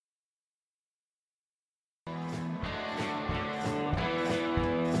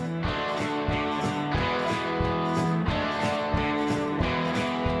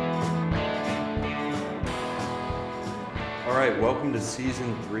right, welcome to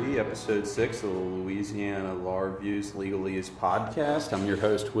Season 3, Episode 6 of the Louisiana Law Reviews Legalese podcast. I'm your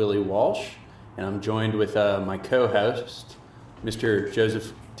host, Willie Walsh, and I'm joined with my co-host, Mr.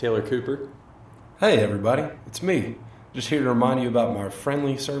 Joseph Taylor Cooper. Hey everybody, it's me. Just here to remind you about my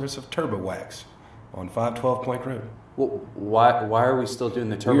friendly service of Turbo Wax on 512 Plank Road. Well, why are we still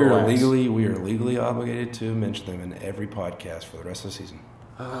doing the Turbo Wax? We are legally obligated to mention them in every podcast for the rest of the season.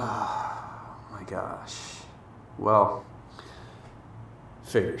 Oh my gosh. Well,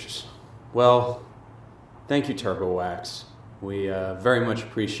 figures. Well, thank you, Turbo Wax. We very much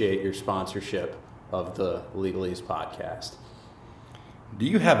appreciate your sponsorship of the Legalese podcast. Do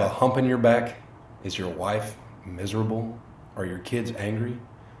you have a hump in your back? Is your wife miserable? Are your kids angry?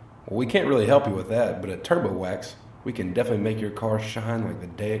 Well, we can't really help you with that, but at Turbo Wax, we can definitely make your car shine like the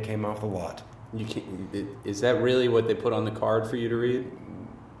day it came off the lot. You can't, is that really what they put on the card for you to read?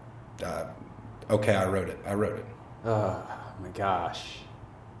 Okay, I wrote it. Oh my gosh.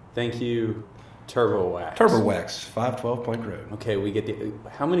 Thank you, Turbo Wax. Turbo Wax, 512 Plank Road. Okay, we get the...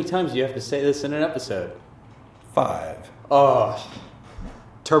 How many times do you have to say this in an episode? 5. Oh.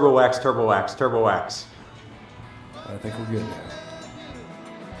 Turbo Wax, Turbo Wax, Turbo Wax. I think we're good now.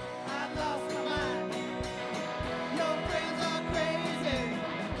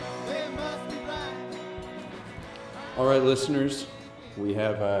 All right, listeners, we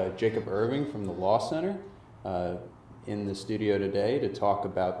have Jacob Irving from the Law Center in the studio today to talk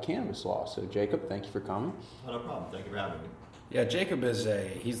about cannabis law. So, Jacob, thank you for coming. Oh, no problem. Thank you for having me. Yeah, Jacob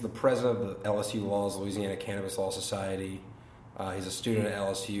he's the president of the LSU Law's Louisiana Cannabis Law Society. He's a student at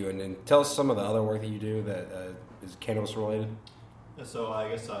LSU, and then tell us some of the other work that you do that is cannabis related. Yeah, so I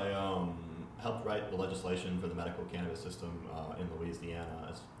guess I helped write the legislation for the medical cannabis system in Louisiana,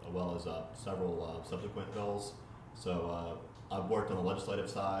 as well as several subsequent bills. So I've worked on the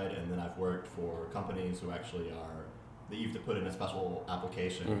legislative side, and then I've worked for companies who actually that you have to put in a special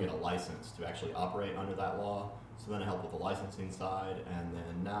application to get a license to actually operate under that law. So then I help with the licensing side, and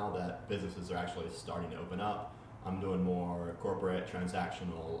then now that businesses are actually starting to open up, I'm doing more corporate,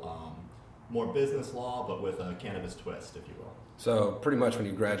 transactional, more business law, but with a cannabis twist, if you will. So pretty much when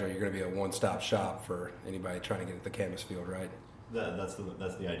you graduate, you're going to be a one-stop shop for anybody trying to get into the cannabis field, right? That's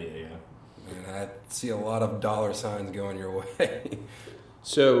the idea, yeah. And I see a lot of dollar signs going your way.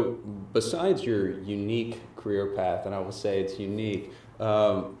 So, besides your unique career path, and I will say it's unique,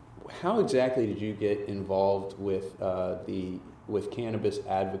 how exactly did you get involved with cannabis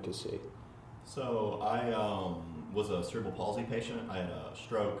advocacy? So I was a cerebral palsy patient. I had a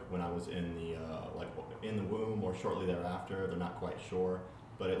stroke when I was in the womb or shortly thereafter. They're not quite sure,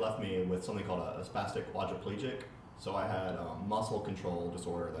 but it left me with something called a spastic quadriplegic. So I had a muscle control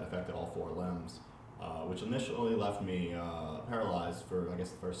disorder that affected all 4 limbs, which initially left me paralyzed for, I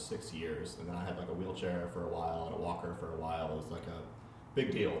guess, the first 6 years. And then I had like a wheelchair for a while and a walker for a while. It was like a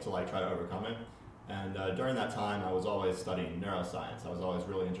big deal to like try to overcome it. And during that time, I was always studying neuroscience. I was always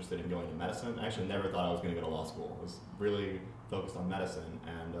really interested in going to medicine. I actually never thought I was going to go to law school. I was really focused on medicine.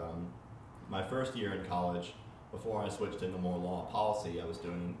 And my first year in college, before I switched into more law policy, I was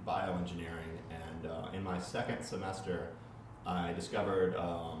doing bioengineering. And in my second semester, I discovered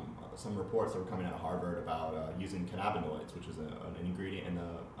some reports that were coming out of Harvard about using cannabinoids, which is an ingredient in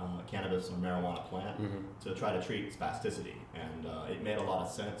the cannabis or marijuana plant, to try to treat spasticity. And it made a lot of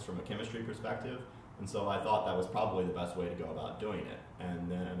sense from a chemistry perspective. And so I thought that was probably the best way to go about doing it.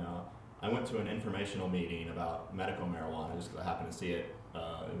 And then I went to an informational meeting about medical marijuana just because I happened to see it.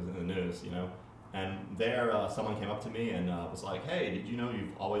 It was in the news, you know. And there, someone came up to me and was like, "Hey, did you know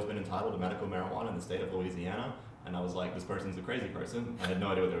you've always been entitled to medical marijuana in the state of Louisiana?" And I was like, "This person's a crazy person." I had no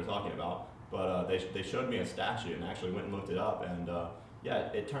idea what they were talking about. But they showed me a statute, and I actually went and looked it up. And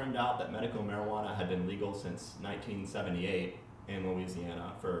it turned out that medical marijuana had been legal since 1978 in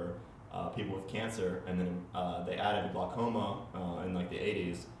Louisiana for people with cancer. And then they added glaucoma in like the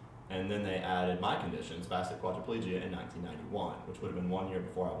 80s. And then they added my condition, spastic quadriplegia, in 1991, which would have been 1 year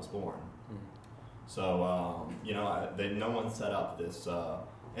before I was born. So, no one set up this,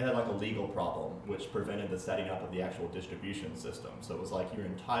 it had like a legal problem, which prevented the setting up of the actual distribution system. So it was like you're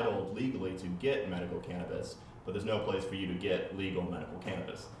entitled legally to get medical cannabis, but there's no place for you to get legal medical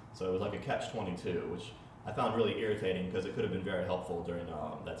cannabis. So it was like a catch-22, which I found really irritating because it could have been very helpful during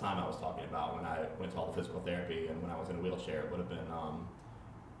that time I was talking about when I went to all the physical therapy and when I was in a wheelchair. It would have been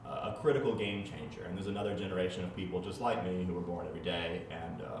a critical game changer. And there's another generation of people just like me who were born every day,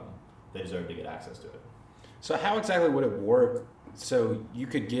 and they deserve to get access to it. So how exactly would it work? So you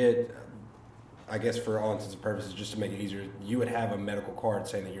could get, I guess for all intents and purposes, just to make it easier, you would have a medical card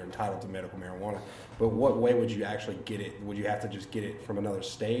saying that you're entitled to medical marijuana. But what way would you actually get it? Would you have to just get it from another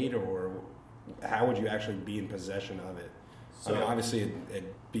state, or how would you actually be in possession of it? So, I mean, obviously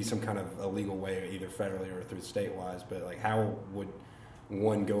it'd be some kind of illegal way, either federally or through state-wise, but like how would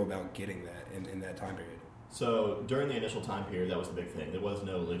one go about getting that in that time period? So during the initial time period, that was the big thing. There was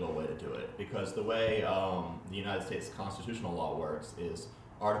no legal way to do it because the way the United States constitutional law works is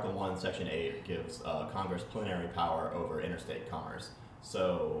Article 1, Section 8 gives Congress plenary power over interstate commerce.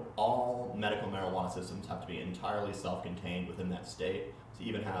 So all medical marijuana systems have to be entirely self-contained within that state to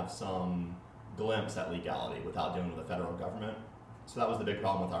even have some glimpse at legality without dealing with the federal government. So that was the big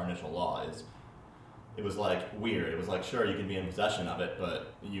problem with our initial law is it was like weird. It was like, sure, you can be in possession of it,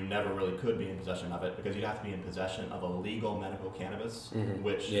 but you never really could be in possession of it because you'd have to be in possession of a legal medical cannabis,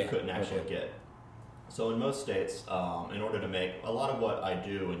 which you couldn't actually get. So in most states, in order to make, a lot of what I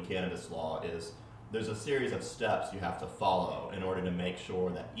do in cannabis law is there's a series of steps you have to follow in order to make sure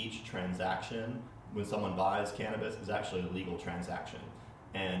that each transaction, when someone buys cannabis, is actually a legal transaction.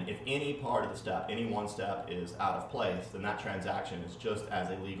 And if any part of the step, any one step is out of place, then that transaction is just as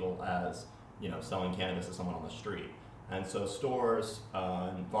illegal as, selling cannabis to someone on the street. And so stores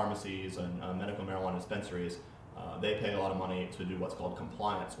and pharmacies and medical marijuana dispensaries, they pay a lot of money to do what's called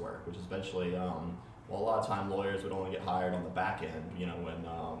compliance work, which is eventually, a lot of time lawyers would only get hired on the back end, when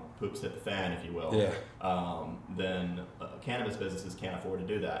poops hit the fan, if you will. Yeah. Then cannabis businesses can't afford to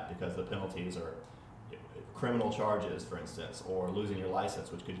do that because the penalties are criminal charges, for instance, or losing your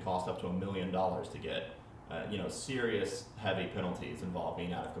license, which could cost up to $1 million to get. Serious, heavy penalties involve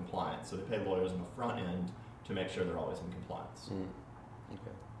being out of compliance. So they pay lawyers on the front end to make sure they're always in compliance.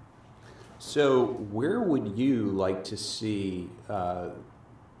 Okay. So where would you like to see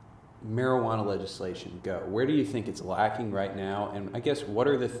marijuana legislation go? Where do you think it's lacking right now? And I guess what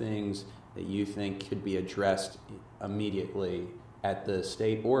are the things that you think could be addressed immediately at the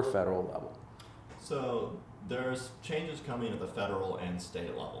state or federal level? So there's changes coming at the federal and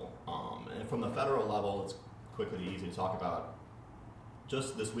state level. And from the federal level, it's quickly easy to talk about.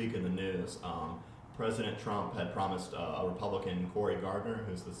 Just this week in the news, President Trump had promised a Republican, Cory Gardner,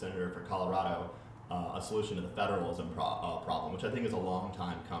 who's the senator for Colorado, a solution to the federalism problem, which I think is a long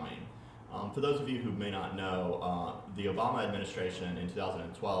time coming. For those of you who may not know, the Obama administration in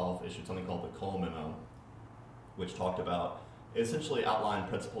 2012 issued something called the Cole Memo, which talked about, essentially outlined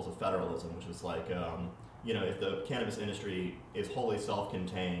principles of federalism, which is like, if the cannabis industry is wholly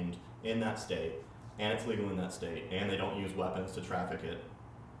self-contained in that state, and it's legal in that state, and they don't use weapons to traffic it,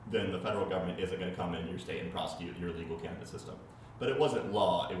 then the federal government isn't going to come into your state and prosecute your legal cannabis system. But it wasn't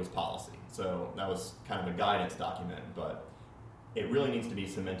law, it was policy. So that was kind of a guidance document, but it really needs to be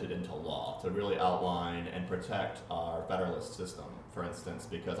cemented into law to really outline and protect our federalist system, for instance,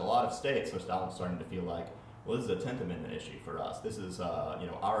 because a lot of states are starting to feel like, well, this is a 10th Amendment issue for us. This is,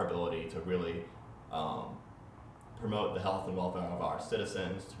 our ability to really promote the health and welfare of our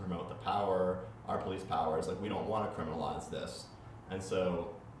citizens, to promote the power, our police powers. Like, we don't want to criminalize this. And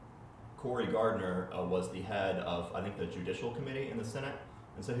so Cory Gardner was the head of, I think, the Judicial Committee in the Senate.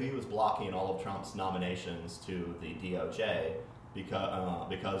 And so he was blocking all of Trump's nominations to the DOJ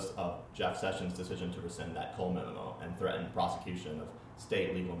because of Jeff Sessions' decision to rescind that Cole Memo and threaten prosecution of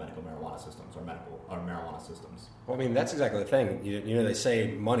state legal medical marijuana systems or marijuana systems. Well, I mean, that's exactly the thing. They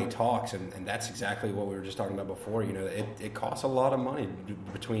say money talks, and that's exactly what we were just talking about before. It costs a lot of money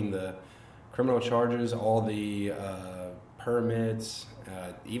between the criminal charges, all the permits,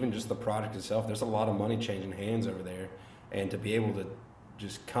 even just the project itself. There's a lot of money changing hands over there, and to be able to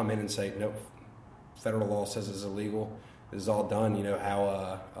just come in and say, nope, federal law says it's illegal, this is all done.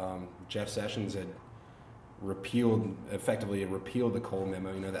 How Jeff Sessions had effectively repealed the Cole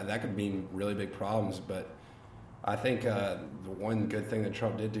Memo. That could mean really big problems. But I think the one good thing that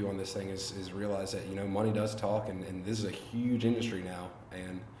Trump did do on this thing is realize that money does talk, and this is a huge industry now,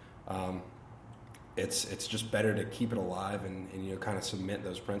 and it's just better to keep it alive and kind of cement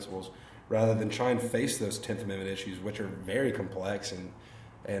those principles rather than try and face those 10th Amendment issues, which are very complex,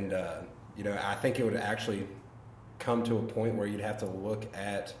 and I think it would actually come to a point where you'd have to look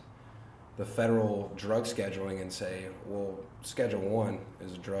at the federal drug scheduling and say, well, Schedule 1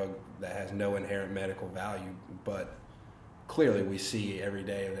 is a drug that has no inherent medical value, but clearly we see every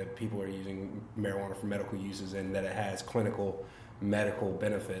day that people are using marijuana for medical uses and that it has clinical medical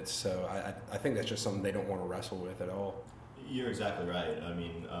benefits. So I think that's just something they don't want to wrestle with at all. You're exactly right. I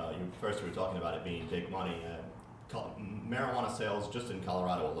mean, first we were talking about it being big money. Marijuana sales just in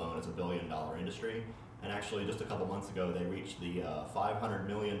Colorado alone is $1 billion industry. And actually, just a couple months ago, they reached the $500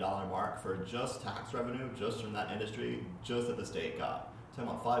 million mark for just tax revenue, just from that industry, just that the state got.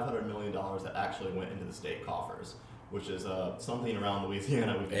 Talking about $500 million that actually went into the state coffers. which is something around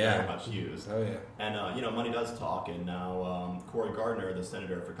Louisiana we can very much use. Oh, yeah. And, money does talk, and now Cory Gardner, the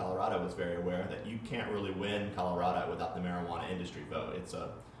senator for Colorado, was very aware that you can't really win Colorado without the marijuana industry vote. It's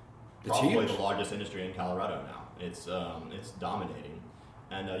probably the largest industry in Colorado now. It's dominating.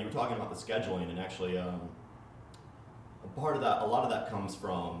 And you were talking about the scheduling, and actually a lot of that comes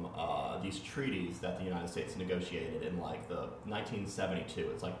from these treaties that the United States negotiated in like the 1972.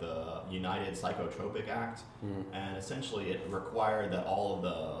 It's like the United Psychotropic Act, and essentially it required that all of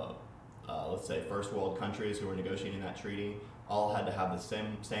the let's say first world countries who were negotiating that treaty all had to have the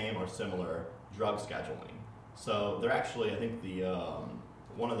same or similar drug scheduling. So they're actually, I think the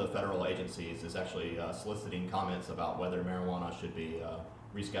one of the federal agencies is actually soliciting comments about whether marijuana should be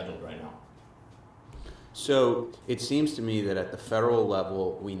rescheduled right now. So it seems to me that at the federal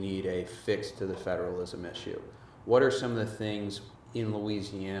level, we need a fix to the federalism issue. What are some of the things in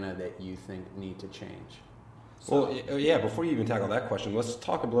Louisiana that you think need to change? Well, yeah, before you even tackle that question, let's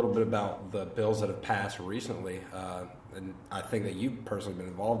talk a little bit about the bills that have passed recently. And I think that you've personally been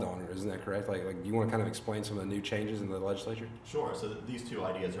involved on, isn't that correct? Like, do you want to kind of explain some of the new changes in the legislature? Sure. So these two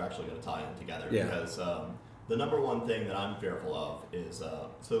ideas are actually going to tie in together because the number one thing that I'm fearful of is,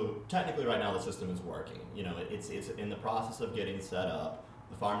 so technically right now the system is working. You know, it's in the process of getting set up.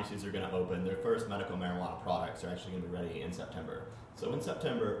 The pharmacies are going to open. Their first medical marijuana products are actually going to be ready in September. So in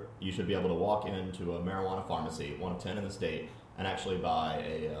September, you should be able to walk into a marijuana pharmacy, one of 10 in the state, and actually buy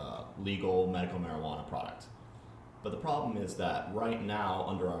a legal medical marijuana product. But the problem is that right now,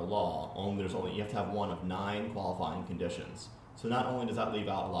 under our law, you have to have one of 9 qualifying conditions. So not only does that leave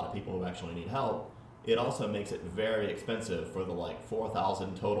out a lot of people who actually need help, it also makes it very expensive for the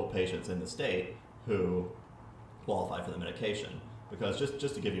 4,000 total patients in the state who qualify for the medication. Because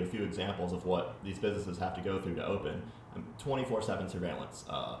just to give you a few examples of what these businesses have to go through to open, 24/7 surveillance.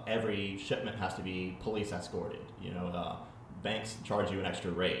 Every shipment has to be police escorted. Banks charge you an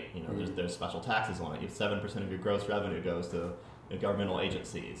extra rate. There's special taxes on it. 7% of your gross revenue goes to governmental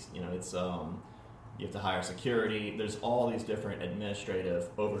agencies. You have to hire security. There's all these different administrative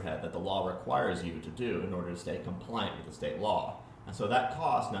overhead that the law requires you to do in order to stay compliant with the state law. And so that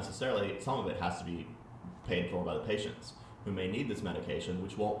cost necessarily, some of it has to be paid for by the patients who may need this medication,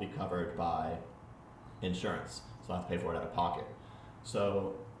 which won't be covered by insurance. So they'll have to pay for it out of pocket.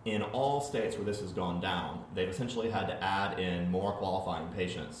 So in all states where this has gone down, they've essentially had to add in more qualifying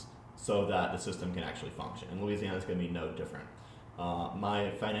patients so that the system can actually function. And Louisiana is going to be no different.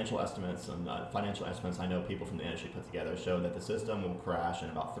 My financial estimates I know people from the industry put together show that the system will crash in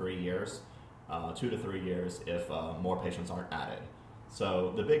about 3 years, 2 to 3 years, if more patients aren't added.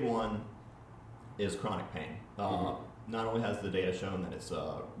 So the big one is chronic pain. Not only has the data shown that it's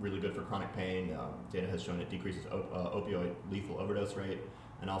really good for chronic pain, data has shown it decreases opioid lethal overdose rate,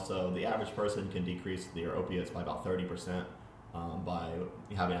 and also the average person can decrease their opiates by about 30% by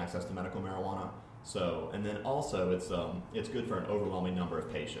having access to medical marijuana. So, and then also it's good for an overwhelming number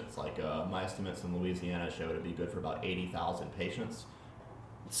of patients. My estimates in Louisiana show it'd be good for about 80,000 patients.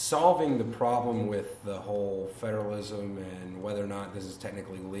 Solving the problem with the whole federalism and whether or not this is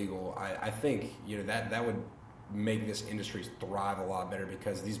technically legal, I think that would make this industry thrive a lot better,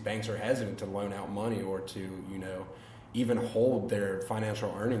 because these banks are hesitant to loan out money or to even hold their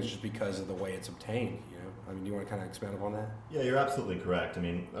financial earnings just because of the way it's obtained. Do you want to kind of expand upon that? Yeah, you're absolutely correct.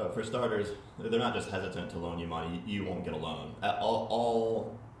 For starters, they're not just hesitant to loan you money. You won't get a loan.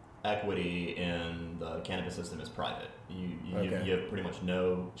 All equity in the cannabis system is private. You have pretty much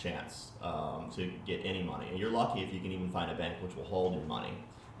no chance to get any money. And you're lucky if you can even find a bank which will hold your money.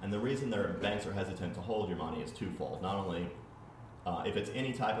 And the reason banks are hesitant to hold your money is twofold. Not only if it's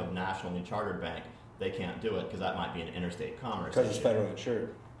any type of nationally chartered bank, they can't do it because that might be an interstate commerce. Because it's federally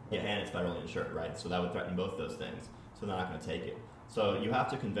insured. Yeah, and it's federally insured, right? So that would threaten both those things. So they're not going to take it. So you have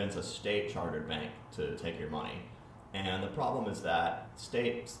to convince a state chartered bank to take your money. And the problem is that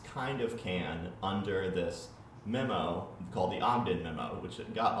states kind of can under this memo called the Ogden memo, which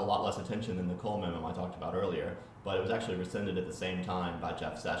got a lot less attention than the Cole memo I talked about earlier, but it was actually rescinded at the same time by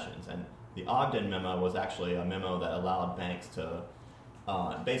Jeff Sessions. And the Ogden memo was actually a memo that allowed banks to,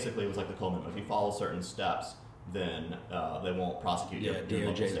 basically it was like the Cole memo. If you follow certain steps, then they won't prosecute you. Yeah,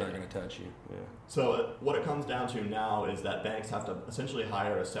 DOJ is not going to touch you. Yeah. So what it comes down to now is that banks have to essentially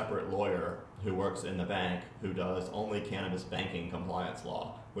hire a separate lawyer who works in the bank who does only cannabis banking compliance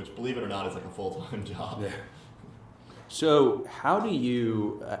law, which, believe it or not, is like a full-time job. Yeah. So how do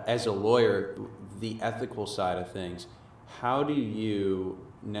you, as a lawyer, the ethical side of things, how do you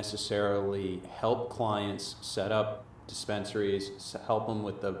necessarily help clients set up dispensaries, help them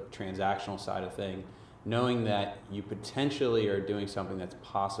with the transactional side of things, knowing that you potentially are doing something that's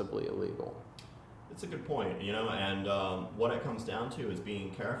possibly illegal? it's a good point, you know, and what it comes down to is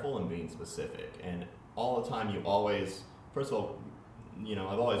being careful and being specific. And all the time you always, first of all, you know,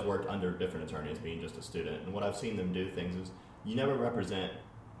 I've always worked under different attorneys being just a student, and what I've seen them do things is you never represent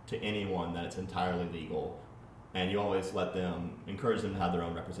to anyone that it's entirely legal, and you always encourage them to have their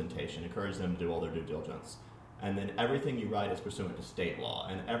own representation, encourage them to do all their due diligence. And then everything you write is pursuant to state law,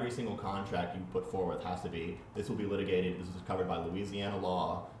 and every single contract you put forward has to be, this will be litigated, this is covered by Louisiana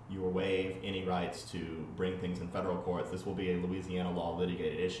law, you will waive any rights to bring things in federal courts, this will be a Louisiana law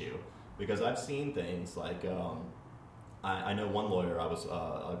litigated issue. Because I've seen things like, I know one lawyer I was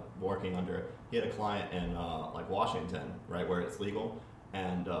working under, he had a client in like Washington, right, where it's legal,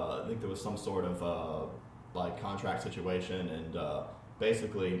 and I think there was some sort of like contract situation, and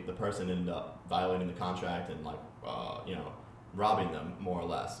basically the person ended up violating the contract and like you know, robbing them more or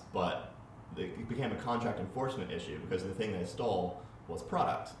less. But it became a contract enforcement issue because the thing they stole was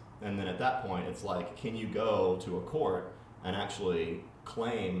product. And then at that point, it's like, can you go to a court and actually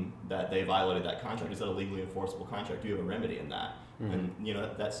claim that they violated that contract? Is that a legally enforceable contract? Do you have a remedy in that? Mm-hmm. And you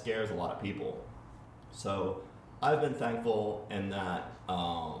know, that scares a lot of people. So I've been thankful in that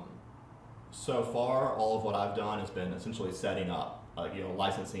so far all of what I've done has been essentially setting up you know,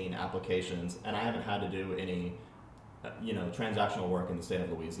 licensing applications, and I haven't had to do any you know, transactional work in the state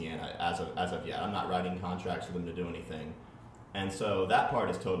of Louisiana as of yet. I'm not writing contracts for them to do anything. And so that part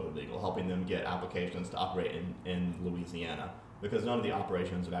is totally legal, helping them get applications to operate in Louisiana, because none of the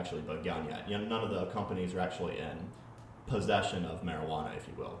operations have actually begun yet. You know, none of the companies are actually in possession of marijuana, if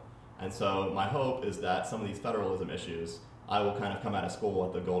you will. And so my hope is that some of these federalism issues, I will kind of come out of school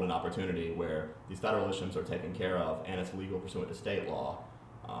at the golden opportunity where these federal issues are taken care of and it's legal pursuant to state law.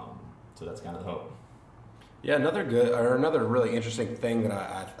 So that's kind of the hope. Yeah, another really interesting thing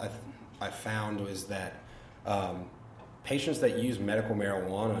that I found was that patients that use medical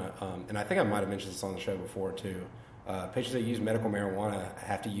marijuana, and I think I might have mentioned this on the show before too, patients that use medical marijuana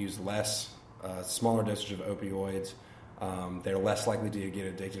have to use smaller dosage of opioids. They're less likely to get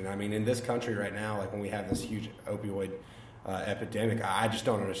addicted. I mean, in this country right now, like when we have this huge opioid epidemic, I just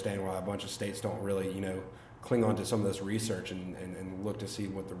don't understand why a bunch of states don't really, you know, cling on to some of this research and look to see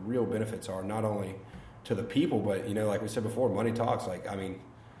what the real benefits are, not only to the people, but, you know, like we said before, money talks. Like, I mean,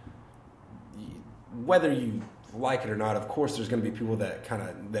 whether you like it or not, of course there's going to be people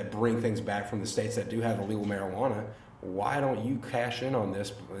that bring things back from the states that do have illegal marijuana. Why don't you cash in on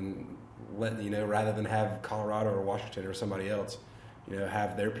this and let, you know, rather than have Colorado or Washington or somebody else, you know,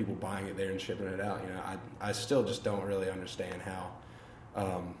 have their people buying it there and shipping it out? You know, I still just don't really understand how,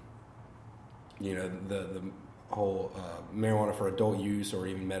 you know, the whole marijuana for adult use or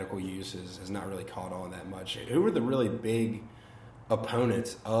even medical use has not really caught on that much. Who are the really big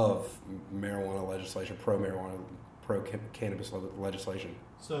opponents of marijuana legislation, pro-cannabis legislation?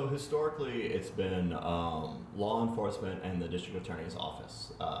 So historically, it's been law enforcement and the district attorney's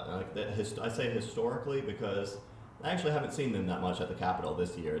office. I say historically because I actually haven't seen them that much at the Capitol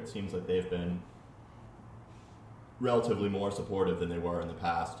this year. It seems like they've been relatively more supportive than they were in the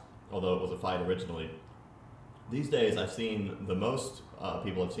past, although it was a fight originally. These days, I've seen the most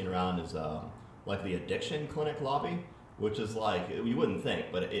people I've seen around is like the addiction clinic lobby, which is like, you wouldn't think,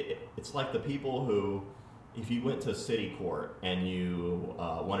 but it's like the people who, if you went to city court and you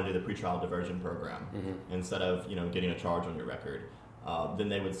want to do the pretrial diversion program, mm-hmm. instead of, you know, getting a charge on your record, then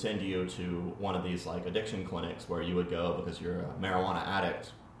they would send you to one of these like addiction clinics where you would go because you're a marijuana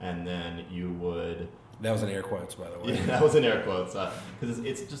addict, and then you would... That was in air quotes, by the way. Yeah, that was in air quotes, because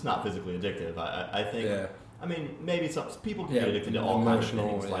it's just not physically addictive. I think... Yeah. I mean, maybe some people can get addicted to all kinds of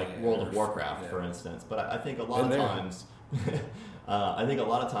things, like World of Warcraft, for instance. But I think a lot of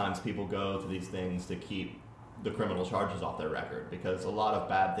times, people go to these things to keep the criminal charges off their record, because a lot of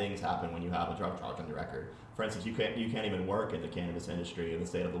bad things happen when you have a drug charge on your record. For instance, you can't even work in the cannabis industry in the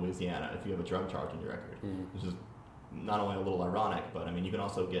state of Louisiana if you have a drug charge on your record, which is not only a little ironic, but I mean, you can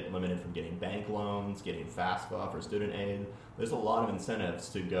also get limited from getting bank loans, getting FAFSA for student aid. There's a lot of incentives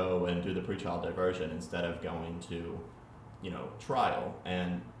to go and do the pretrial diversion instead of going to, you know, trial,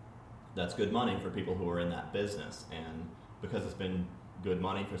 and that's good money for people who are in that business. And because it's been good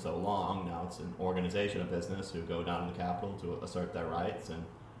money for so long, now it's an organization of business who go down to the Capitol to assert their rights. And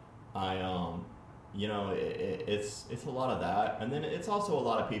you know, it's a lot of that, and then it's also a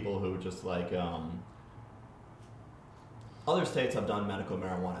lot of people who just like. Other states have done medical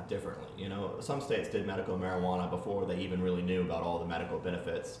marijuana differently. You know, some states did medical marijuana before they even really knew about all the medical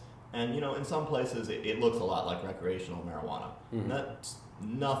benefits. And, you know, in some places it looks a lot like recreational marijuana. Mm-hmm. That's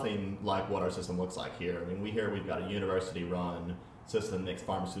nothing like what our system looks like here. I mean, we've got a university-run system that makes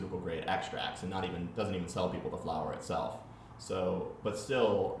pharmaceutical-grade extracts and doesn't even sell people the flower itself. So, but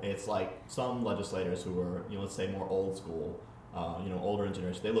still, it's like some legislators who are, let's say more old school, older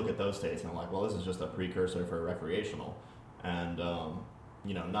generation, they look at those states and are like, well, this is just a precursor for recreational. And,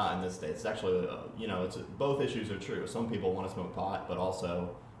 not in this state. It's actually, both issues are true. Some people want to smoke pot, but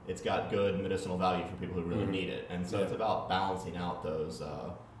also it's got good medicinal value for people who really need it. And so it's about balancing out those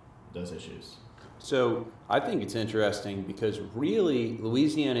issues. So I think it's interesting because really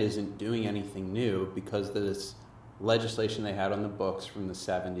Louisiana isn't doing anything new because this legislation they had on the books from the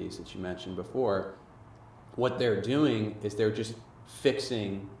 70s that you mentioned before, what they're doing is they're just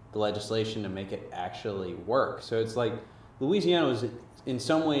fixing the legislation to make it actually work. So it's like Louisiana was in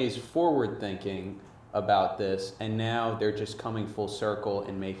some ways forward thinking about this, and now they're just coming full circle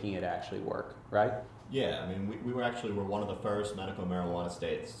and making it actually work, right? Yeah, I mean, we were one of the first medical marijuana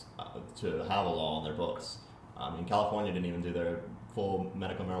states to have a law on their books. California didn't even do their full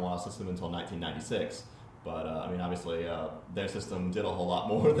medical marijuana system until 1996. But, obviously, their system did a whole lot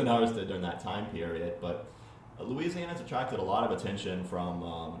more than ours did during that time period. But Louisiana's attracted a lot of attention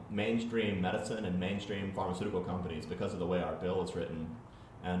from mainstream medicine and mainstream pharmaceutical companies because of the way our bill is written.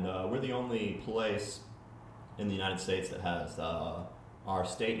 And we're the only place in the United States that has our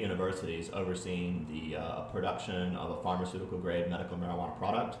state universities overseeing the production of a pharmaceutical-grade medical marijuana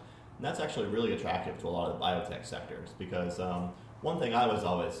product. And that's actually really attractive to a lot of the biotech sectors because one thing I was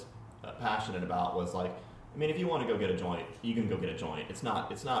always passionate about was if you want to go get a joint, you can go get a joint. It's not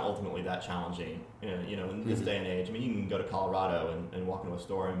ultimately that challenging, in this day and age. You can go to Colorado and walk into a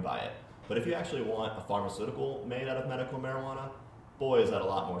store and buy it. But if you actually want a pharmaceutical made out of medical marijuana, boy, is that a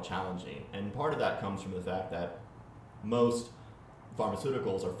lot more challenging. And part of that comes from the fact that most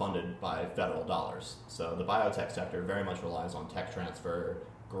pharmaceuticals are funded by federal dollars. So the biotech sector very much relies on tech transfer,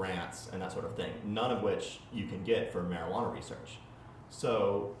 grants, and that sort of thing, none of which you can get for marijuana research.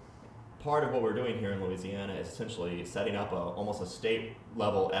 So part of what we're doing here in Louisiana is essentially setting up almost a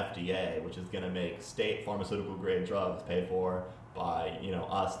state-level FDA, which is going to make state pharmaceutical-grade drugs paid for by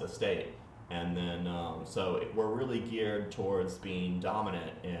us, the state. And then so we're really geared towards being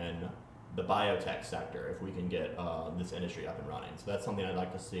dominant in the biotech sector if we can get this industry up and running. So that's something I'd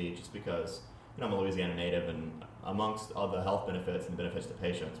like to see just because I'm a Louisiana native, and amongst all the health benefits and benefits to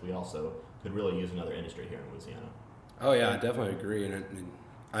patients, we also could really use another industry here in Louisiana. Oh yeah, I definitely agree. And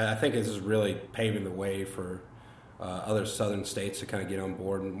I think this is really paving the way for other southern states to kind of get on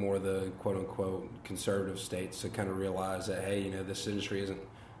board, and more of the quote-unquote conservative states to kind of realize that, hey, this industry isn't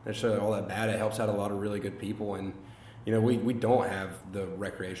necessarily all that bad. It helps out a lot of really good people, and we don't have the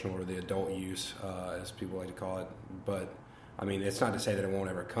recreational or the adult use, as people like to call it. But it's not to say that it won't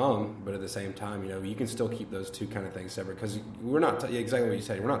ever come, but at the same time, you can still keep those two kind of things separate, because we're not exactly what you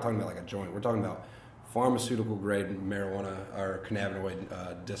said. We're not talking about like a joint. We're talking about pharmaceutical grade marijuana or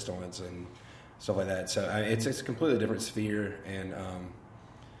cannabinoid distillates and stuff like that. So it's a completely different sphere, and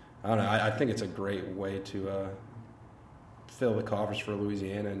I don't know. I think it's a great way to fill the coffers for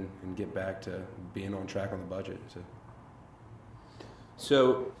Louisiana and get back to being on track on the budget.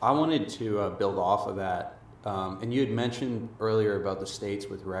 So I wanted to build off of that. And you had mentioned earlier about the states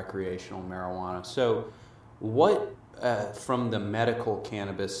with recreational marijuana. So what, from the medical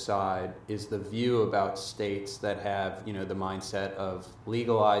cannabis side, is the view about states that have, the mindset of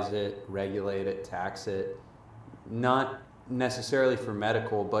legalize it, regulate it, tax it, not necessarily for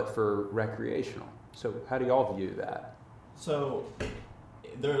medical, but for recreational? So how do y'all view that? So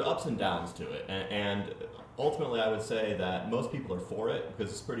there are ups and downs to it, and ultimately I would say that most people are for it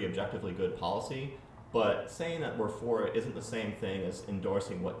because it's pretty objectively good policy. But saying that we're for it isn't the same thing as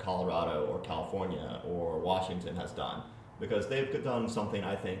endorsing what Colorado or California or Washington has done, because they've done something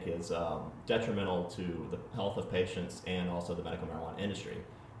I think is detrimental to the health of patients and also the medical marijuana industry.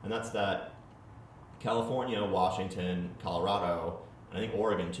 And that's that California, Washington, Colorado, and I think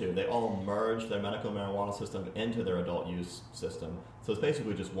Oregon too, they all merged their medical marijuana system into their adult use system. So it's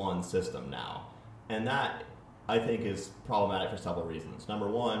basically just one system now. And that, I think, is problematic for several reasons. Number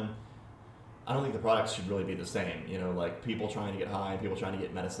one, I don't think the products should really be the same. Like people trying to get high and people trying to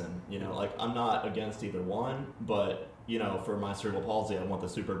get medicine. I'm not against either one, but for my cerebral palsy, I want the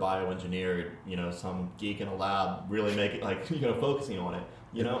super bioengineered, some geek in a lab really make it focusing on it,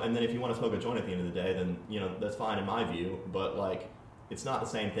 and then if you want to smoke a joint at the end of the day, then, that's fine in my view, but it's not the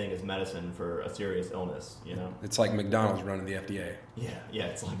same thing as medicine for a serious illness, It's like McDonald's running the FDA. Yeah,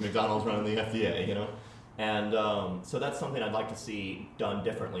 it's like McDonald's running the FDA, And so that's something I'd like to see done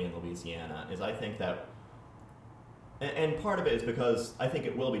differently in Louisiana, is I think that, and part of it is because I think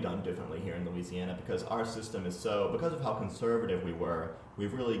it will be done differently here in Louisiana, because our system is because of how conservative we were,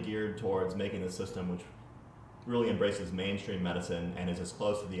 we've really geared towards making the system which really embraces mainstream medicine and is as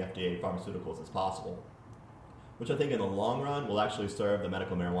close to the FDA pharmaceuticals as possible. which I think in the long run will actually serve the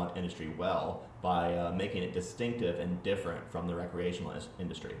medical marijuana industry well by making it distinctive and different from the recreational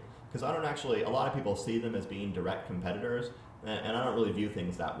industry. Because a lot of people see them as being direct competitors, and I don't really view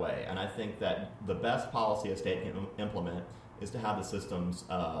things that way. And I think that the best policy a state can implement is to have the systems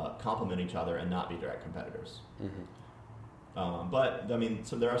complement each other and not be direct competitors. But I mean,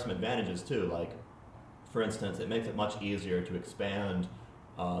 so there are some advantages too. Like, for instance, it makes it much easier to expand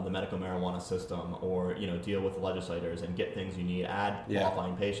the medical marijuana system, or deal with the legislators and get things you need, add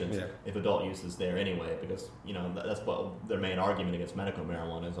qualifying patients if adult use is there anyway, because that's what their main argument against medical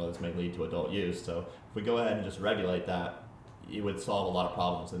marijuana is. This may lead to adult use. So if we go ahead and just regulate that, it would solve a lot of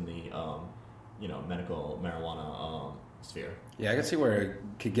problems in the medical marijuana sphere. Yeah, I can see where it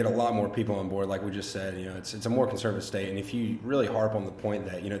could get a lot more people on board. Like we just said, it's a more conservative state, and if you really harp on the point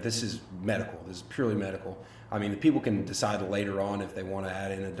that this is medical, this is purely medical. I mean, the people can decide later on if they want to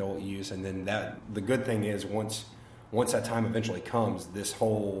add in adult use, and then the good thing is once that time eventually comes, this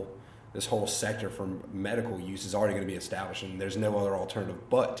whole sector for medical use is already going to be established, and there's no other alternative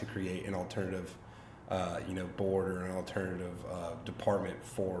but to create an alternative board or an alternative department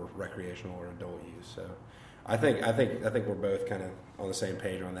for recreational or adult use. So I think we're both kind of on the same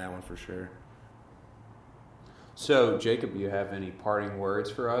page on that one for sure. So Jacob, you have any parting words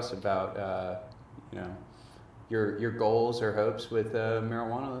for us about your goals or hopes with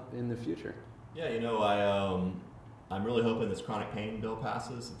marijuana in the future? Yeah, I'm really hoping this chronic pain bill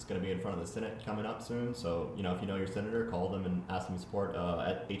passes. It's going to be in front of the Senate coming up soon. So, if you know your senator, call them and ask them to support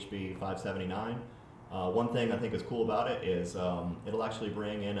at HB 579. One thing I think is cool about it is it'll actually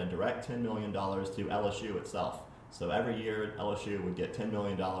bring in a direct $10 million to LSU itself. So every year LSU would get $10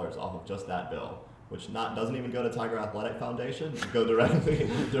 million off of just that bill, which doesn't even go to Tiger Athletic Foundation. It go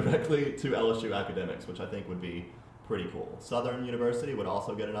directly to LSU academics, which I think would be pretty cool. Southern University would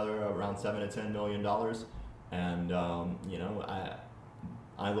also get another around $7 to $10 million, and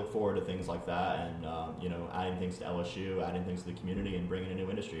I look forward to things like that, and adding things to LSU, adding things to the community, and bringing a new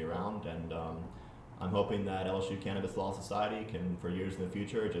industry around. And I'm hoping that LSU Cannabis Law Society can, for years in the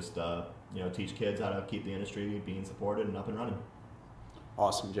future, just teach kids how to keep the industry being supported and up and running.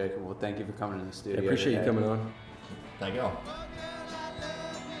 Awesome, Jacob. Well, thank you for coming to the studio. I appreciate you coming on. Thank you all.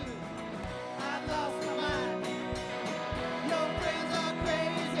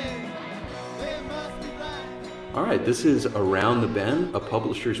 All right, this is Around the Bend, a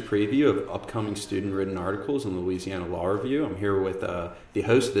publisher's preview of upcoming student-written articles in the Louisiana Law Review. I'm here with the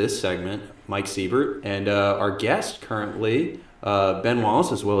host of this segment, Mike Seibert, and our guest currently, Ben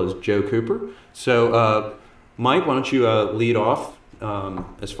Wallace, as well as Joe Cooper. So, Mike, why don't you lead off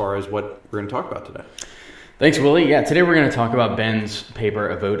as far as what we're going to talk about today? Thanks, Willie. Yeah, today we're going to talk about Ben's paper,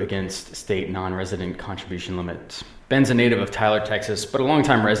 A Vote Against State Non-Resident Contribution Limits. Ben's a native of Tyler, Texas, but a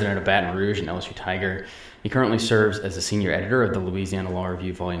longtime resident of Baton Rouge and LSU Tiger. He currently serves as the senior editor of the Louisiana Law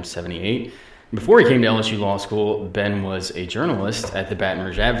Review, Volume 78. Before he came to LSU Law School, Ben was a journalist at the Baton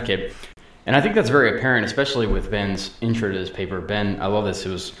Rouge Advocate. And I think that's very apparent, especially with Ben's intro to this paper. Ben, I love this. It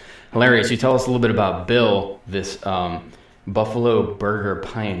was hilarious. You tell us a little bit about Bill, this Buffalo burger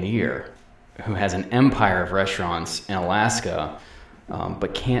pioneer who has an empire of restaurants in Alaska,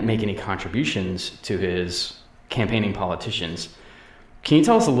 but can't make any contributions to his campaigning politicians. Can you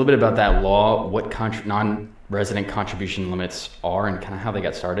tell us a little bit about that law, what non-resident contribution limits are, and kind of how they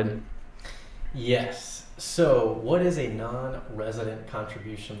got started? Yes. So what is a non-resident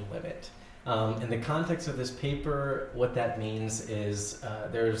contribution limit? In the context of this paper, what that means is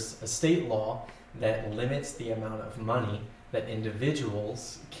there's a state law that limits the amount of money that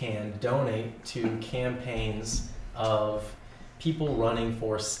individuals can donate to campaigns of people running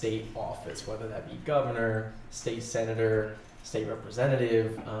for state office, whether that be governor, state senator, state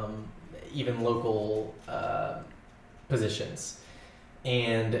representative, even local positions.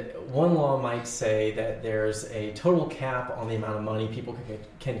 And one law might say that there's a total cap on the amount of money people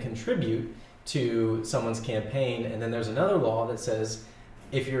can contribute to someone's campaign, and then there's another law that says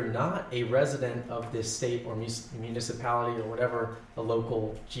if you're not a resident of this state or municipality or whatever the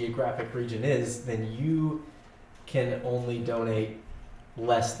local geographic region is, then you can only donate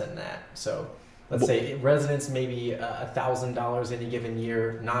less than that. So let's say residents maybe $1,000 any given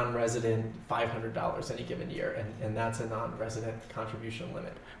year, non-resident $500 any given year, and that's a non-resident contribution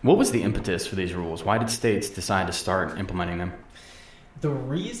limit. What was the impetus for these rules? Why did states decide to start implementing them? The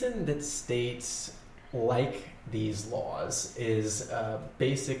reason that states like these laws is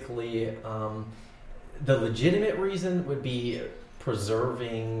basically the legitimate reason would be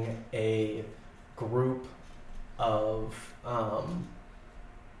preserving a group of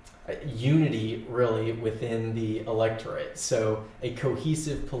unity really within the electorate, so a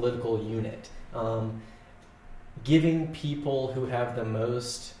cohesive political unit. giving people who have the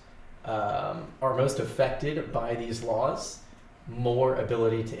most are most affected by these laws more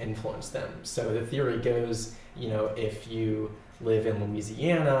ability to influence them. So the theory goes, if you live in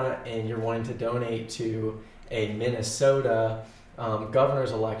Louisiana and you're wanting to donate to a Minnesota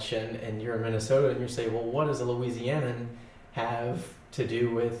governor's election, and you're in Minnesota and you say, well, what does a Louisianan have to do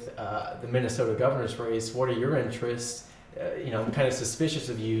with the Minnesota governor's race? What are your interests? I'm kind of suspicious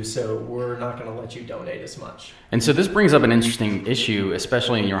of you, so we're not going to let you donate as much. And so this brings up an interesting issue,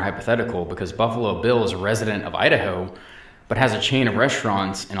 especially in your hypothetical, because Buffalo Bill is a resident of Idaho, but has a chain of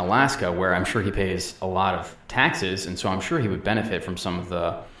restaurants in Alaska where I'm sure he pays a lot of taxes, and so I'm sure he would benefit from some of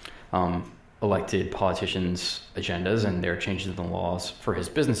the elected politicians' agendas and their changes in the laws for his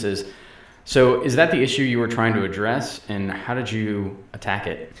businesses. So is that the issue you were trying to address, and how did you attack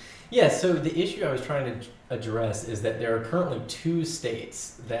it? Yeah, so the issue I was trying to address is that there are currently 2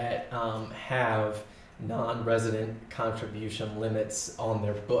 states that have non-resident contribution limits on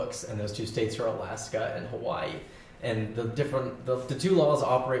their books, and those 2 states are Alaska and Hawaii. And the 2 laws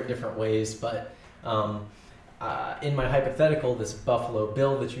operate in different ways, but in my hypothetical, this Buffalo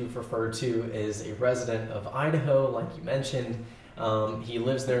Bill that you've referred to is a resident of Idaho, like you mentioned. He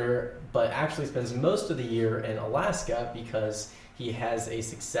lives there, but actually spends most of the year in Alaska because he has a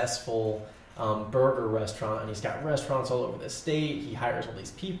successful burger restaurant, and he's got restaurants all over the state. He hires all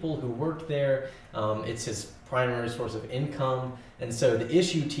these people who work there. It's his primary source of income. And so the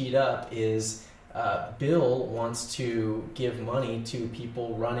issue teed up is Bill wants to give money to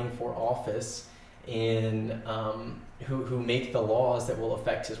people running for office who make the laws that will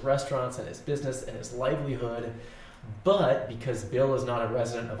affect his restaurants and his business and his livelihood. But because Bill is not a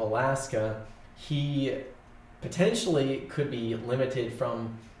resident of Alaska, he potentially could be limited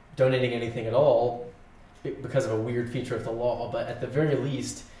from donating anything at all because of a weird feature of the law, but at the very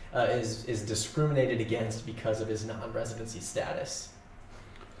least is discriminated against because of his non-residency status.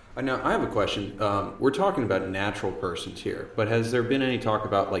 Now, I have a question. We're talking about natural persons here, but has there been any talk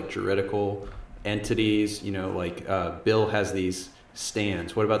about like juridical entities? Bill has these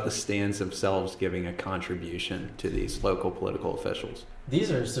stands. What about the stands themselves giving a contribution to these local political officials?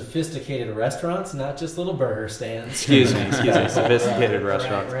 These are sophisticated restaurants, not just little burger stands. Excuse me, sophisticated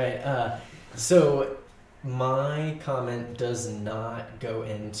restaurants. Right. So my comment does not go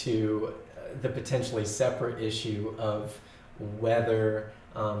into the potentially separate issue of whether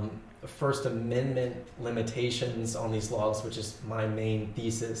First Amendment limitations on these laws, which is my main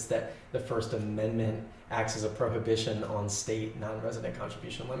thesis, that the First Amendment acts as a prohibition on state non-resident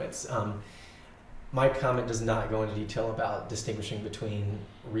contribution limits. My comment does not go into detail about distinguishing between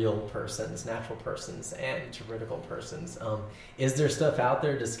real persons, natural persons, and juridical persons. Is there stuff out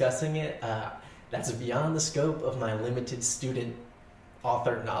there discussing it? That's beyond the scope of my limited student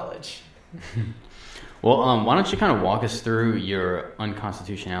author knowledge. Well, why don't you kind of walk us through your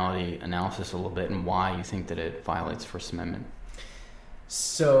unconstitutionality analysis a little bit and why you think that it violates First Amendment?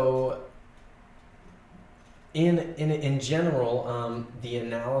 So, in general,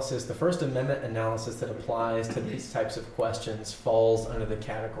 the First Amendment analysis that applies to these types of questions falls under the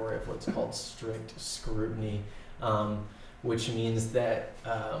category of what's called strict scrutiny, which means that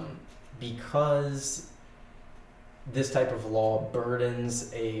because this type of law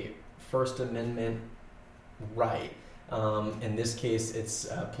burdens a First Amendment right. In this case, it's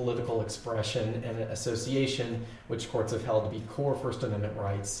political expression and association, which courts have held to be core First Amendment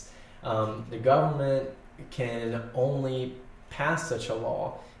rights. The government can only pass such a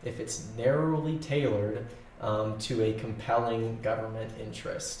law if it's narrowly tailored to a compelling government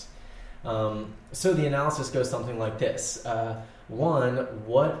interest. So the analysis goes something like this. One,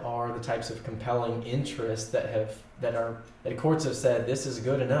 what are the types of compelling interests that courts have said this is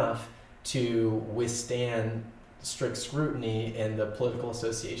good enough to withstand strict scrutiny in the political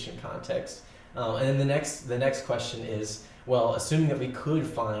association context? And then the next question is, well, assuming that we could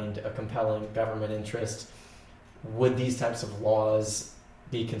find a compelling government interest, would these types of laws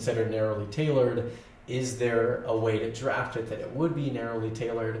be considered narrowly tailored? Is there a way to draft it that it would be narrowly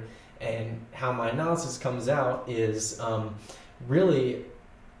tailored? And how my analysis comes out is really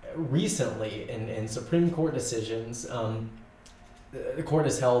recently in Supreme Court decisions, the court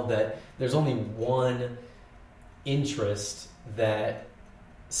has held that there's only one interest that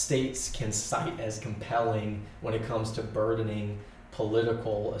states can cite as compelling when it comes to burdening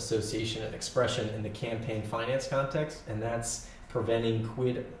political association and expression in the campaign finance context, and that's preventing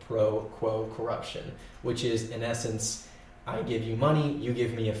quid pro quo corruption, which is, in essence, I give you money, you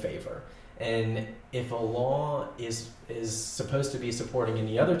give me a favor. And if a law is supposed to be supporting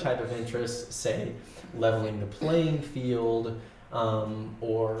any other type of interest, say leveling the playing field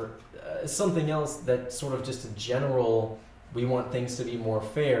or something else that sort of just a general, we want things to be more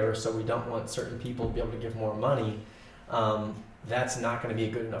fair, so we don't want certain people to be able to give more money, that's not going to be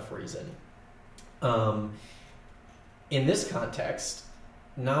a good enough reason. In this context,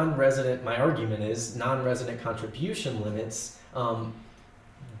 my argument is non-resident contribution limits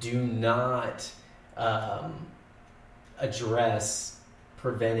do not address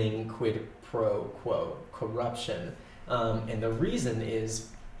preventing quid pro quo corruption. And the reason is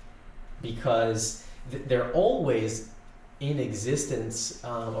because they're always in existence,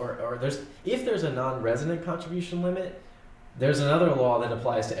 or if there's a non-resident contribution limit, there's another law that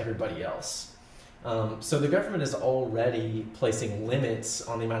applies to everybody else. So the government is already placing limits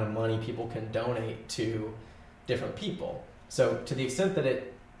on the amount of money people can donate to different people. So to the extent that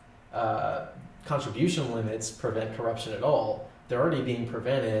contribution limits prevent corruption at all, they're already being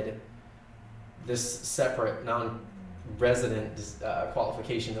prevented. This separate non-resident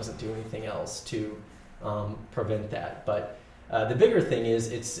qualification doesn't do anything else to prevent that. But the bigger thing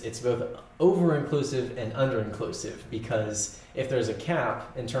is it's both over-inclusive and under-inclusive, because if there's a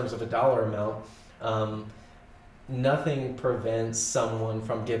cap in terms of a dollar amount, nothing prevents someone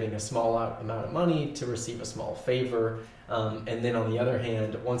from giving a small amount of money to receive a small favor. And then on the other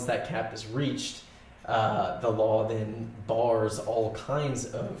hand, once that cap is reached, the law then bars all kinds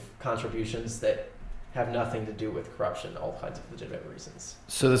of contributions that have nothing to do with corruption, all kinds of legitimate reasons.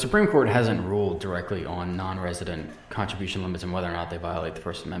 So the Supreme Court hasn't ruled directly on non-resident contribution limits and whether or not they violate the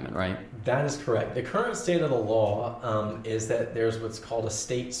First Amendment, right? That is correct. The current state of the law is that there's what's called a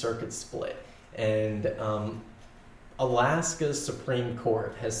state circuit split. And Alaska's Supreme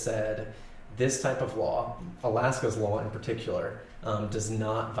Court has said this type of law, Alaska's law in particular, does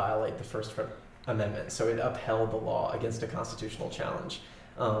not violate the First Amendment. So it upheld the law against a constitutional challenge.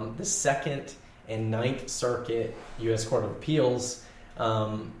 The Second and Ninth Circuit U.S. Court of Appeals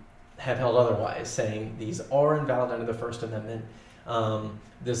have held otherwise, saying these are invalid under the First Amendment.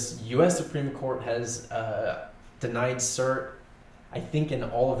 This U.S. Supreme Court has denied cert, I think, in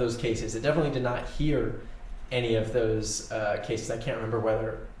all of those cases. It definitely did not hear any of those cases. I can't remember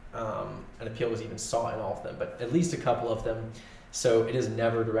whether an appeal was even sought in all of them, but at least a couple of them. So it has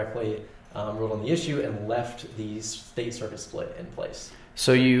never directly ruled on the issue and left the state circuit split in place.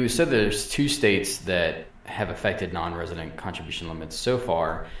 So you said there's 2 states that have affected non-resident contribution limits so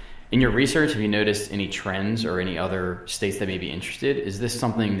far. In your research, have you noticed any trends or any other states that may be interested? Is this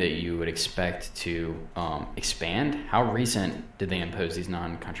something that you would expect to expand? How recent did they impose these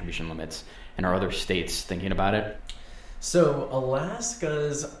non-contribution limits? And are other states thinking about it? So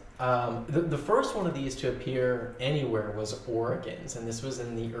Alaska's, the first one of these to appear anywhere was Oregon's, and this was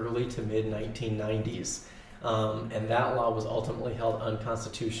in the early to mid-1990s. And that law was ultimately held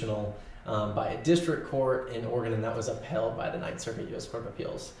unconstitutional by a district court in Oregon, and that was upheld by the Ninth Circuit U.S. Court of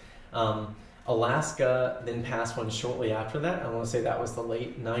Appeals. Alaska then passed one shortly after that. I want to say that was the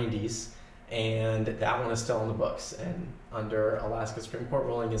late 90s, and that one is still on the books, and under Alaska Supreme Court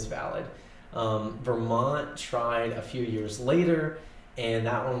ruling is valid. Vermont tried a few years later, and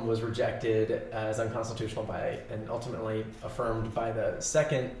that one was rejected as unconstitutional and ultimately affirmed by the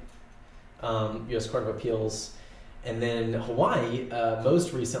Second U.S. Court of Appeals. And then Hawaii,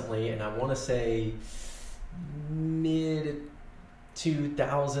 most recently, and I want to say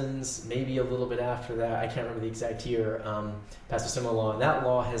mid-2000s, maybe a little bit after that, I can't remember the exact year, passed a similar law, and that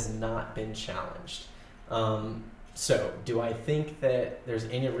law has not been challenged. So do I think that there's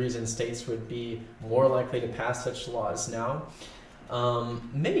any reason states would be more likely to pass such laws now?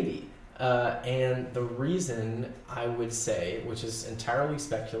 Maybe. And the reason I would say, which is entirely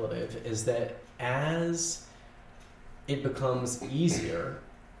speculative, is that as it becomes easier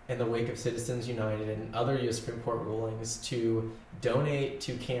in the wake of Citizens United and other U.S. Supreme Court rulings to donate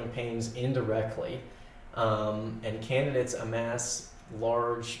to campaigns indirectly, and candidates amass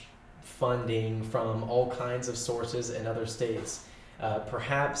large funding from all kinds of sources in other states,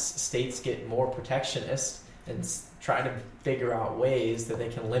 perhaps states get more protectionist and try to figure out ways that they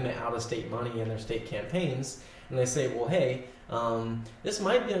can limit out-of-state money in their state campaigns. And they say, well, hey, this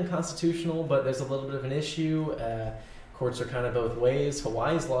might be unconstitutional, but there's a little bit of an issue. Courts are kind of both ways.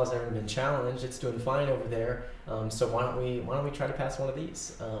 Hawaii's law's never been challenged. It's doing fine over there. So why don't we try to pass one of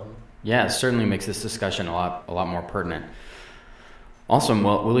these? Yeah, it certainly makes this discussion a lot more pertinent. Awesome.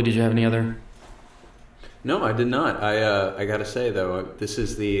 Well, Willie, did you have any other? No, I did not. I got to say though, this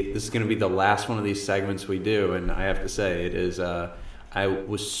is going to be the last one of these segments we do, and I have to say it is. I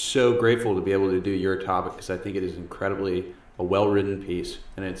was so grateful to be able to do your topic because I think it is incredibly a well-written piece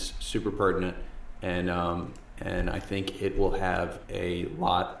and it's super pertinent, and I think it will have a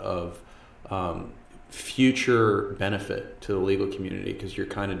lot of future benefit to the legal community, because you're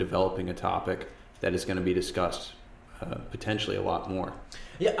kind of developing a topic that is going to be discussed potentially a lot more.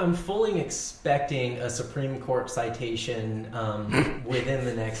 Yeah, I'm fully expecting a Supreme Court citation within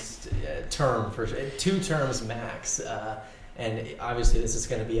the next term, for 2 terms max. And obviously this is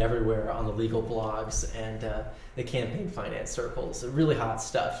going to be everywhere on the legal blogs and the campaign finance circles. Really hot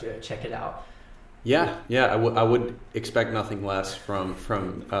stuff. Check it out. Yeah, I would expect nothing less from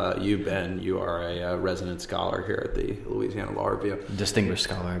you, Ben. You are a resident scholar here at the Louisiana Law Review. Distinguished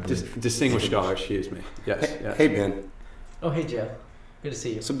scholar, I believe. Distinguished scholar, excuse me. Yes. Hey, Ben. Oh, hey, Joe. Good to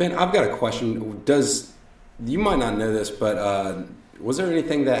see you. So, Ben, I've got a question. You might not know this, but was there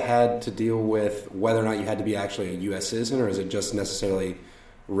anything that had to deal with whether or not you had to be actually a U.S. citizen, or is it just necessarily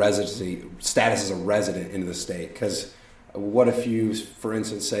residency status as a resident in the state? Because what if you, for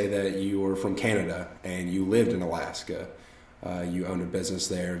instance, say that you were from Canada and you lived in Alaska, you owned a business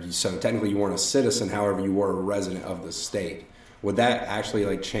there, so technically you weren't a citizen, however you were a resident of the state. Would that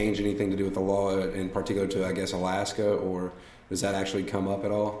actually change anything to do with the law in particular to, I guess, Alaska, or does that actually come up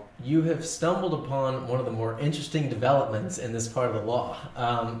at all? You have stumbled upon one of the more interesting developments in this part of the law.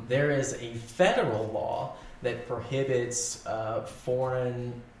 There is a federal law that prohibits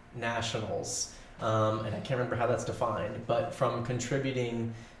foreign nationals, and I can't remember how that's defined, but from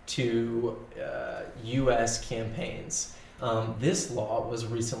contributing to U.S. campaigns. This law was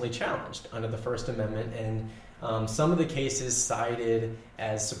recently challenged under the First Amendment, and some of the cases cited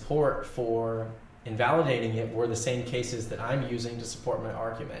as support for invalidating it were the same cases that I'm using to support my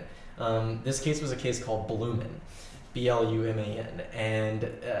argument. This case was a case called Blumen, B-L-U-M-A-N, and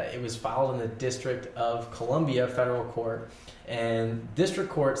it was filed in the District of Columbia Federal Court, and District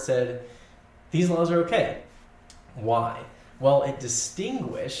Court said these laws are okay. Why? Well, it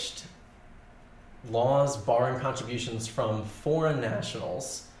distinguished laws barring contributions from foreign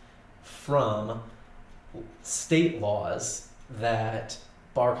nationals from state laws that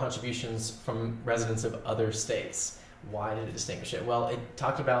bar contributions from residents of other states. Why did it distinguish it? Well, it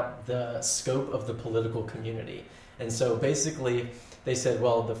talked about the scope of the political community. And so basically they said,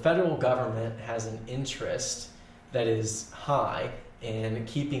 well, the federal government has an interest that is high in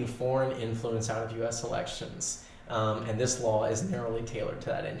keeping foreign influence out of U.S. elections. And this law is narrowly tailored to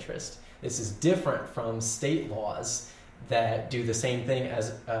that interest. This is different from state laws that do the same thing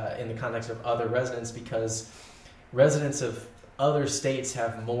as in the context of other residents, because residents of other states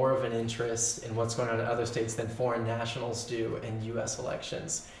have more of an interest in what's going on in other states than foreign nationals do in U.S.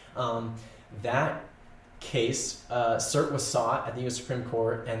 elections. That case, cert was sought at the U.S. Supreme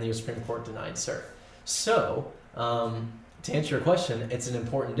Court, and the U.S. Supreme Court denied cert. So, to answer your question, it's an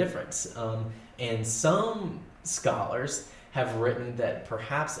important difference. And some scholars have written that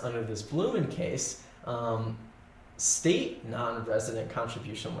perhaps under this Blumen case, state non-resident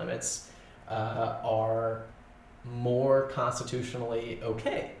contribution limits are more constitutionally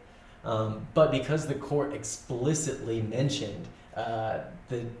okay. But because the court explicitly mentioned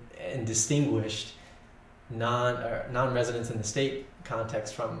and distinguished non-residents in the state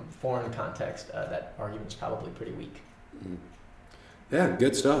context from foreign context, that argument's probably pretty weak. Yeah,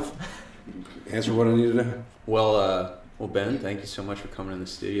 good stuff. Answer what I needed to know. Well, Ben, thank you so much for coming in the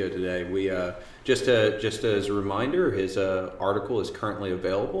studio today. We just as a reminder, his article is currently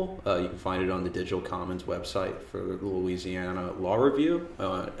available. You can find it on the Digital Commons website for the Louisiana Law Review,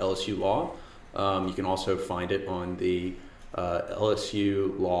 LSU Law. You can also find it on the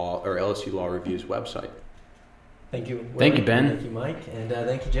LSU Law Review's website. Thank you, Will. Thank you, Ben. Thank you, Mike, and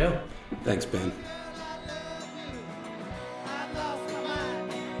thank you, Joe. Thanks, Ben.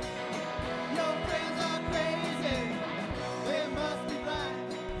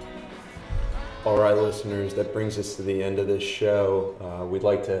 All right, listeners, that brings us to the end of this show. We'd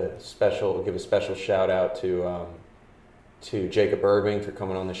like to give a special shout out to Jacob Irving for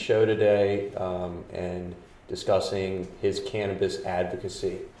coming on the show today and discussing his cannabis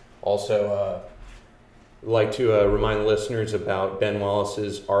advocacy. Also, I'd like to remind listeners about Ben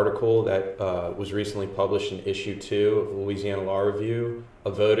Wallace's article that was recently published in issue 2 of the Louisiana Law Review,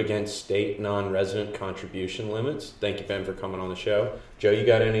 A Vote Against State Non-Resident Contribution Limits. Thank you, Ben, for coming on the show. Joe, you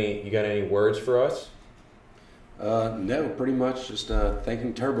got any words for us? No, pretty much just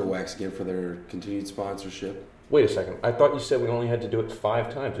thanking TurboWax again for their continued sponsorship. Wait a second. I thought you said we only had to do it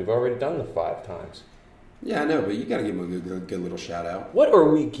 5 times. We've already done the 5 times. Yeah, I know, but you got to give them a good little shout out. What are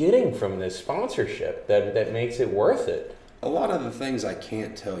we getting from this sponsorship that makes it worth it? A lot of the things I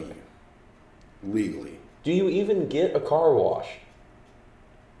can't tell you legally. Do you even get a car wash?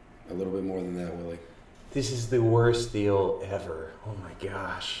 A little bit more than that, Willie. This is the worst deal ever. Oh my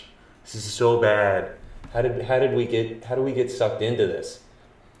gosh, this is so bad. How do we get sucked into this?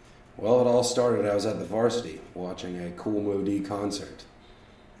 Well, it all started, I was at the Varsity watching a Cool Mo-D concert.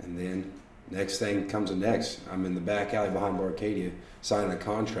 And then, next thing comes to next. I'm in the back alley behind Barcadia signing a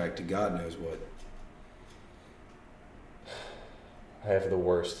contract to God knows what. I have the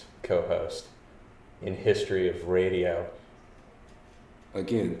worst co-host in history of radio.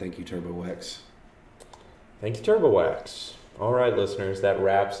 Again, thank you, Turbo Wax. Thank you, Turbo Wax. All right, listeners, that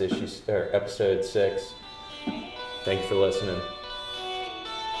wraps episode 6. Thank you for listening.